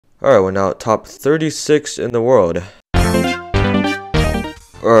Alright, we're now at top 36 in the world.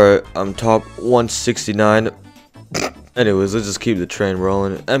 Alright, I'm top 169. Anyways, let's just keep the train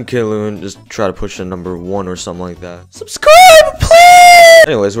rolling. MK Loon, just try to push to number 1 or something like that. Subscribe, please!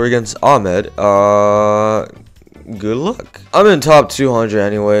 Anyways, we're against Ahmed. Good luck. I'm in top 200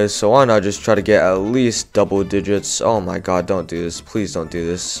 anyways, so why not just try to get at least double digits? Oh my god, don't do this. Please don't do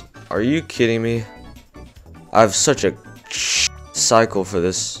this. Are you kidding me? I have such a cycle for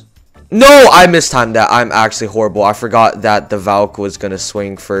this. No, I mistimed that. I'm actually horrible. I forgot that the Valk was gonna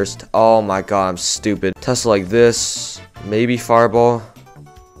swing first. Oh my god, I'm stupid. Tesla like this. Maybe fireball.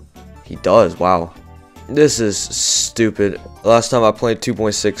 He does. Wow. This is stupid. Last time I played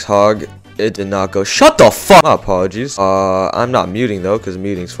 2.6 Hog, it did not go. Shut the fuck. My apologies. I'm not muting though, because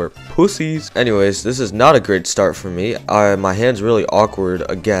muting's for pussies. Anyways, this is not a great start for me. My hand's really awkward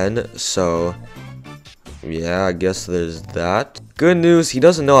again, so yeah, I guess there's that. Good news, he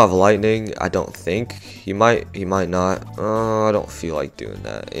doesn't know I have lightning. I don't think. He might not. I don't feel like doing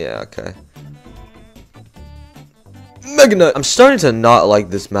that. Yeah, okay. Mega Nut. I'm starting to not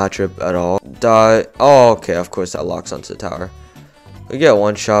like this matchup at all. Die. Oh, okay, of course that locks onto the tower. We get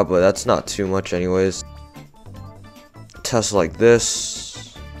one shot, but that's not too much anyways. Test like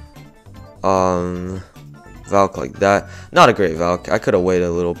this. Valk like that. Not a great Valk. I could have waited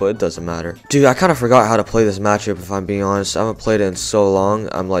a little, but it doesn't matter. Dude, I kind of forgot how to play this matchup, if I'm being honest. I haven't played it in so long.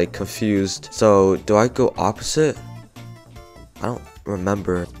 I'm like confused. So, do I go opposite? I don't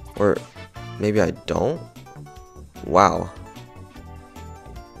remember. Or maybe I don't? Wow.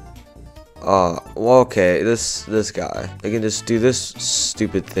 Well, okay. This guy. I can just do this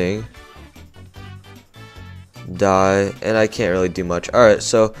stupid thing. Die. And I can't really do much. Alright,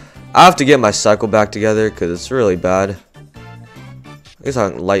 so I have to get my cycle back together because it's really bad. I guess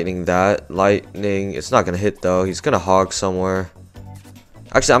I'm lightning that. Lightning. It's not going to hit though. He's going to hog somewhere.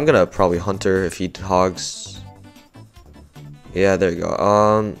 Actually, I'm going to probably hunter if he hogs. Yeah, there you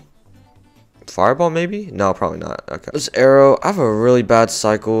go. Fireball maybe? No, probably not. Okay. This arrow. I have a really bad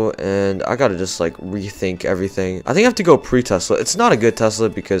cycle and I got to just like rethink everything. I think I have to go pre-Tesla. It's not a good Tesla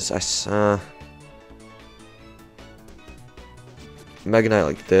because Mega Knight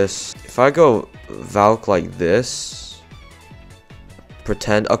like this. If I go Valk like this,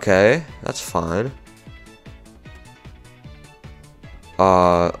 pretend, okay, that's fine.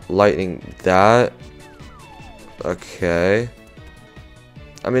 Lightning that. Okay.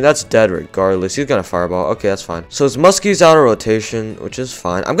 I mean, that's dead regardless. He's gonna fireball. Okay, that's fine. So his Muskie's out of rotation, which is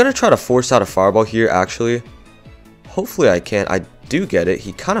fine. I'm gonna try to force out a fireball here, actually. Hopefully I can. I do get it.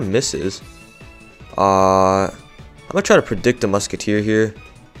 He kind of misses. I'm gonna try to predict a musketeer here.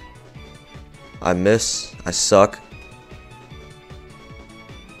 I miss. I suck.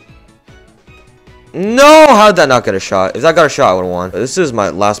 No! How did that not get a shot? If that got a shot, I would have won. This is my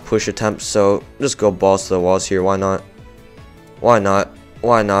last push attempt, so just go balls to the walls here. Why not? Why not?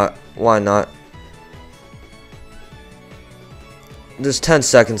 Why not? Why not? There's 10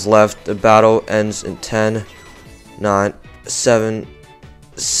 seconds left. The battle ends in 10, 9, 7,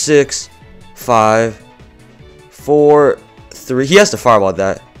 6, 5, 4, 3. He has to fireball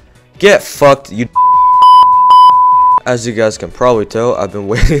that. Get fucked, you. As you guys can probably tell, I've been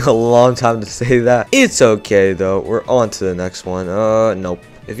waiting a long time to say that. It's okay though. We're on to the next one. Nope.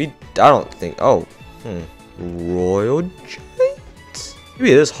 If he, I don't think. Oh, Royal Giant.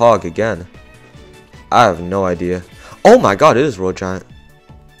 Maybe it is Hog again. I have no idea. Oh my god, it is Royal Giant.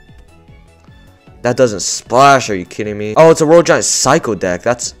 That doesn't splash. Are you kidding me? Oh, it's a Royal Giant Cycle deck.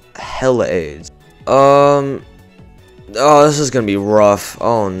 That's hella AIDS. Oh, this is gonna be rough.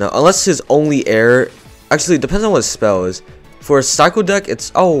 Oh no, unless his only air. Actually, it depends on what his spell is. For a cycle deck,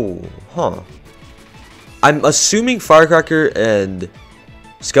 it's I'm assuming Firecracker and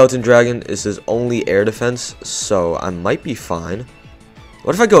Skeleton Dragon is his only air defense, so I might be fine.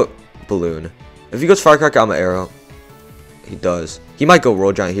 What if I go Balloon? If he goes Firecracker, I'm an arrow. He does. He might go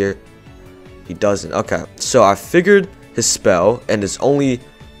Royal Giant here. He doesn't. Okay, so I figured his spell and his only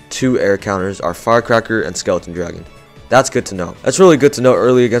 2 air counters are Firecracker and Skeleton Dragon. That's good to know. That's really good to know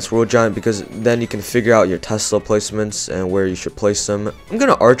early against Royal Giant because then you can figure out your Tesla placements and where you should place them. I'm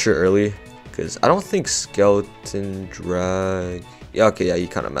gonna Archer early because I don't think Skeleton Drag. Yeah, okay, yeah, you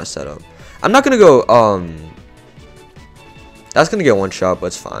kind of messed that up. I'm not gonna go. That's gonna get 1 shot, but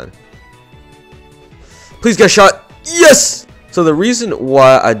it's fine. Please get a shot. Yes. So the reason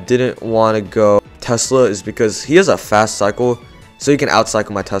why I didn't want to go Tesla is because he has a fast cycle, so he can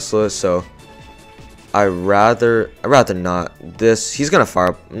outcycle my Tesla. So I'd rather not. This, he's gonna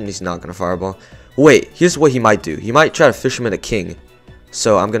fire. He's not gonna fireball. Wait, here's what he might do. He might try to Fisherman a king.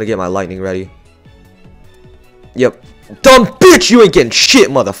 So I'm gonna get my lightning ready. Yep. Dumb bitch, you ain't getting shit,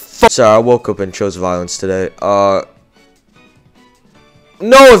 motherfucker. Sorry, I woke up and chose violence today. No,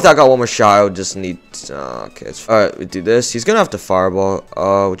 if I got one more shot, I would just need... okay, alright, we do this. He's gonna have to fireball,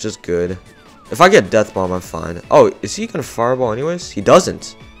 which is good. If I get death bomb, I'm fine. Oh, is he gonna fireball anyways? He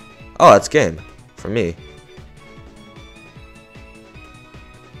doesn't. Oh, that's game. For me.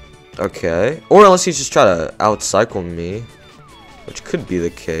 Okay. Or unless he's just trying to out-cycle me. Which could be the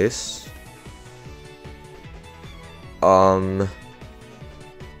case.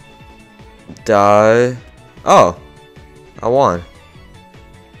 Die. Oh. I won.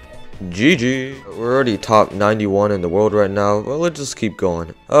 GG. We're already top 91 in the world right now. Well, let's just keep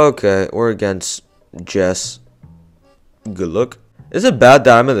going. Okay, we're against Jess. Good luck. Is it bad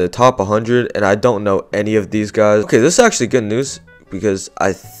that I'm in the top 100 and I don't know any of these guys? Okay, this is actually good news because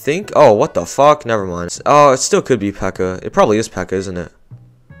I think... Oh, what the fuck? Never mind. Oh, it still could be P.E.K.K.A. It probably is P.E.K.K.A, isn't it?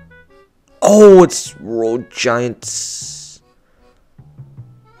 Oh, it's Road Giants.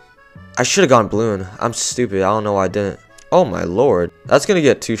 I should have gone Balloon. I'm stupid. I don't know why I didn't. Oh my lord. That's gonna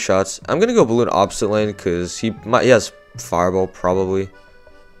get 2 shots. I'm gonna go Balloon opposite lane because he has Fireball probably.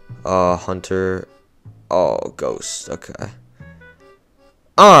 Hunter. Oh, Ghost. Okay.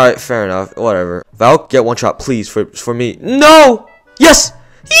 Alright, fair enough. Whatever. Valk, get 1 shot, please, for me. No! Yes!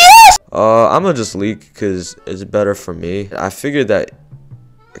 Yes! I'm gonna just leak because it's better for me. I figured that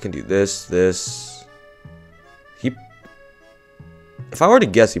I can do this. If I were to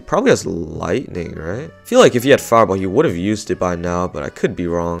guess, he probably has lightning, right? I feel like if he had fireball, he would have used it by now, but I could be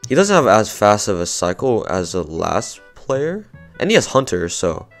wrong. He doesn't have as fast of a cycle as the last player. And he has hunter,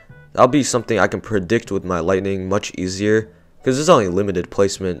 so that'll be something I can predict with my lightning much easier. Because there's only limited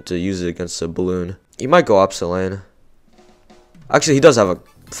placement to use it against a balloon. He might go opposite lane. Actually, he does have a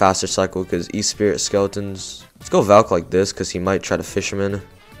faster cycle because E-Spirit skeletons. Let's go Valk like this because he might try to fish him in.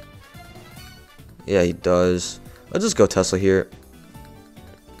 Yeah, he does. Let's just go Tesla here.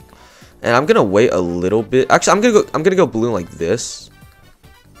 And I'm gonna wait a little bit. Actually, I'm gonna go balloon like this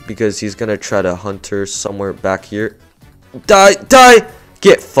because he's gonna try to hunter somewhere back here. Die!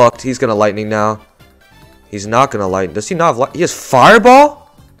 Get fucked. He's gonna lightning now. He's not gonna lightning. Does he not have light? He has fireball?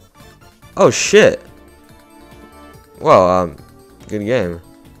 Oh shit. Well, good game.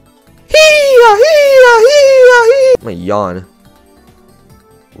 I'm gonna yawn.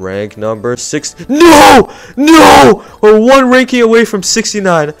 Rank number 6. No! We're 1 ranking away from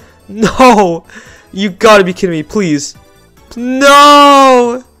 69. No! You gotta be kidding me, please.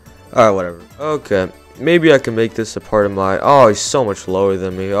 No! Alright, whatever. Okay. Maybe I can make this a part of my... Oh, he's so much lower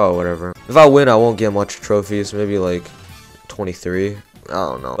than me. Oh, whatever. If I win, I won't get much trophies. Maybe like 23. I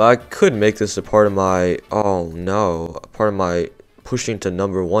don't know. But I could make this a part of my... Oh, no. A part of my pushing to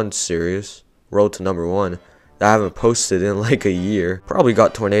 #1 series. Road to #1. That I haven't posted in like a year. Probably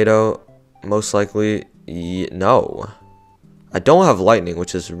got Tornado. Most likely. No. I don't have lightning,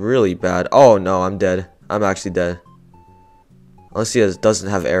 which is really bad. Oh no, I'm dead. I'm actually dead. Unless he doesn't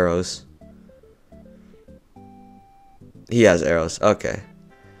have arrows. He has arrows. Okay.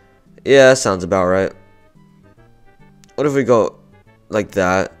 Yeah, that sounds about right. What if we go like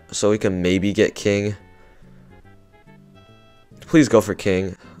that so we can maybe get king? Please go for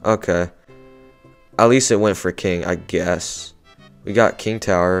king. Okay. At least it went for king, I guess. We got king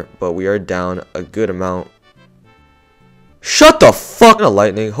tower, but we are down a good amount. Shut the fuck up!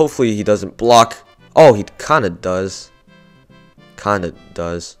 Lightning. Hopefully he doesn't block. Oh, he kind of does.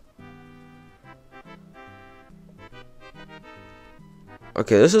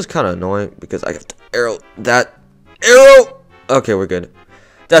 Okay, this is kind of annoying because I have to arrow that. Arrow! Okay, we're good.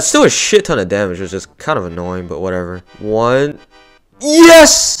 That's still a shit ton of damage, which is kind of annoying, but whatever. 1.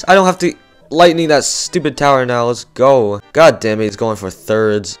 Yes! I don't have to lightning that stupid tower now. Let's go. God damn it, he's going for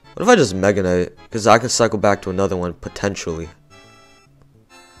thirds. What if I just Mega Knight? Because I can cycle back to another one, potentially.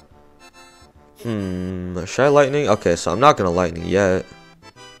 Should I lightning? Okay, so I'm not going to lightning yet.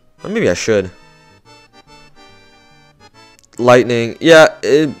 Or maybe I should. Lightning. Yeah,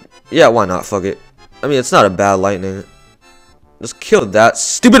 why not? Fuck it. I mean, it's not a bad lightning. Just kill that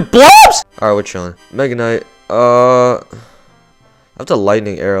stupid blobs! Alright, we're chilling. Mega Knight. I have to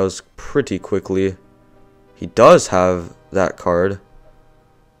lightning arrows pretty quickly. He does have that card.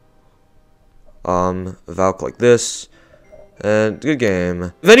 Valk like this. And good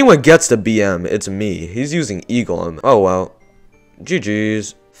game. If anyone gets the BM, it's me. He's using Egolem. Oh well.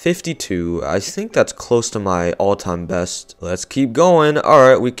 GG's. 52. I think that's close to my all-time best. Let's keep going.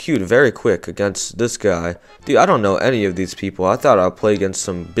 Alright, we queued very quick against this guy. Dude, I don't know any of these people. I thought I'd play against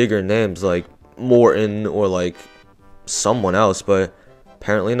some bigger names like Morton or like someone else, but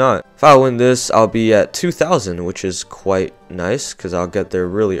apparently not. If I win this, I'll be at 2,000, which is quite nice because I'll get there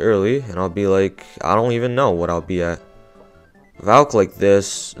really early and I'll be like, I don't even know what I'll be at. Valk like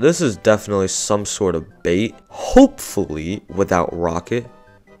this. This is definitely some sort of bait. Hopefully without rocket.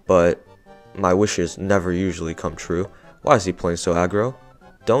 But my wishes never usually come true. Why is he playing so aggro?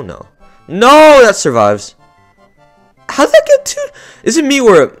 Don't know. No, that survives. How'd that get two? Is it me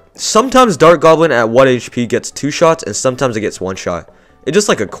where sometimes Dark Goblin at 1 HP gets 2 shots and sometimes it gets 1 shot? It's just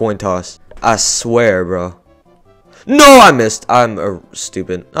like a coin toss. I swear, bro. No, I missed. I'm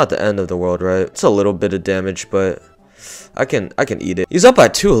stupid. Not the end of the world, right? It's a little bit of damage, but I can eat it. He's up by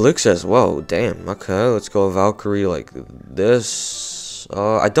 2 elixirs. Whoa, damn. Okay, let's go Valkyrie like this.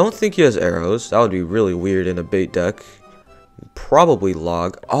 I don't think he has arrows. That would be really weird in a bait deck. Probably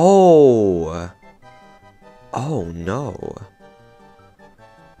log. Oh. Oh no.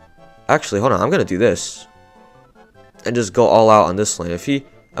 Actually, hold on. I'm gonna do this and just go all out on this lane. If he,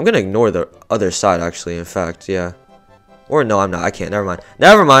 I'm gonna ignore the other side. Actually, in fact, yeah. Or no, I'm not. I can't. Never mind.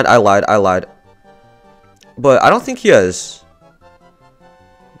 Never mind. I lied. I lied. But I don't think he has.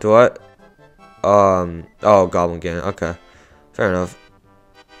 Do I? Oh, Goblin Gang. Okay. Fair enough.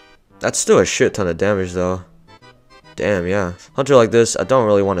 That's still a shit ton of damage, though. Damn, yeah. Hunter like this, I don't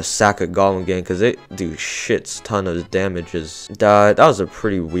really want to sack a Goblin Gang because they do shit ton of damages. That was a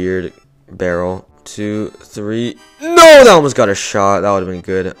pretty weird barrel. 2, 3. No, that almost got a shot. That would have been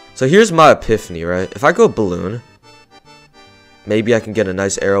good. So here's my epiphany, right? If I go balloon, maybe I can get a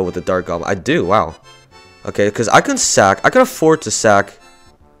nice arrow with the Dark Goblin. I do. Wow. Okay, because I can sack. I can afford to sack.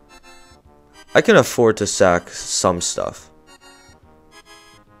 I can afford to sack some stuff.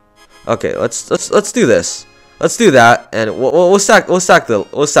 Okay, let's do this. Let's do that, and we'll sack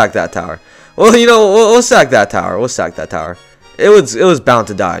that tower. Well, you know, we'll sack that tower. We'll sack that tower. It was bound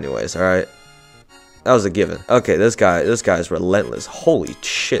to die anyways. All right, that was a given. Okay, this guy is relentless. Holy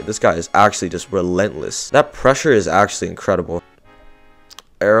shit, this guy is actually just relentless. That pressure is actually incredible.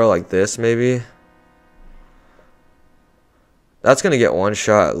 Arrow like this, maybe. That's gonna get 1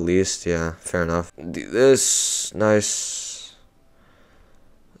 shot at least. Yeah, fair enough. Do this, nice.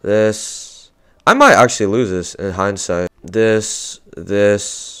 This. I might actually lose this in hindsight. This. There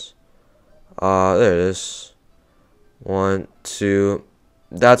it is. 1, 2.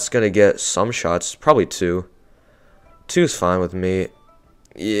 That's gonna get some shots. Probably 2. 2's fine with me.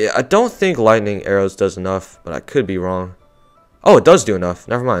 Yeah, I don't think lightning arrows does enough, but I could be wrong. Oh, it does do enough.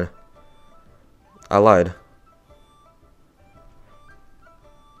 Never mind. I lied.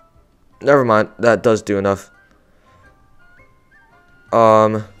 Never mind. That does do enough.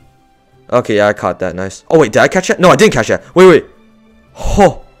 Okay, yeah, I caught that. Nice. Oh, wait, did I catch that? No, I didn't catch that. Wait.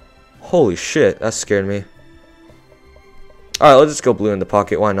 Oh, holy shit. That scared me. Alright, let's just go blue in the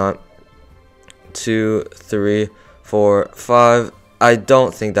pocket. Why not? 2, 3, 4, 5. I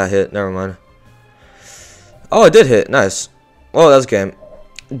don't think that hit. Never mind. Oh, it did hit. Nice. Well, that's game.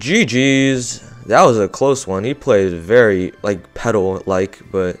 GG's. That was a close one. He played very, like,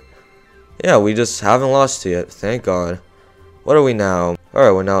 pedal-like, but yeah, we just haven't lost yet. Thank God. What are we now?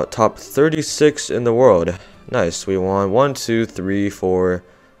 Alright, we're now top 36 in the world. Nice, we won 1, 2, 3, 4,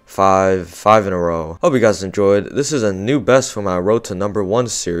 5 in a row. Hope you guys enjoyed. This is a new best for my Road to Number 1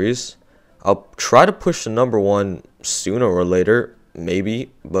 series. I'll try to push the number 1 sooner or later,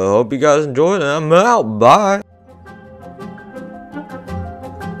 maybe. But hope you guys enjoyed, and I'm out. Bye.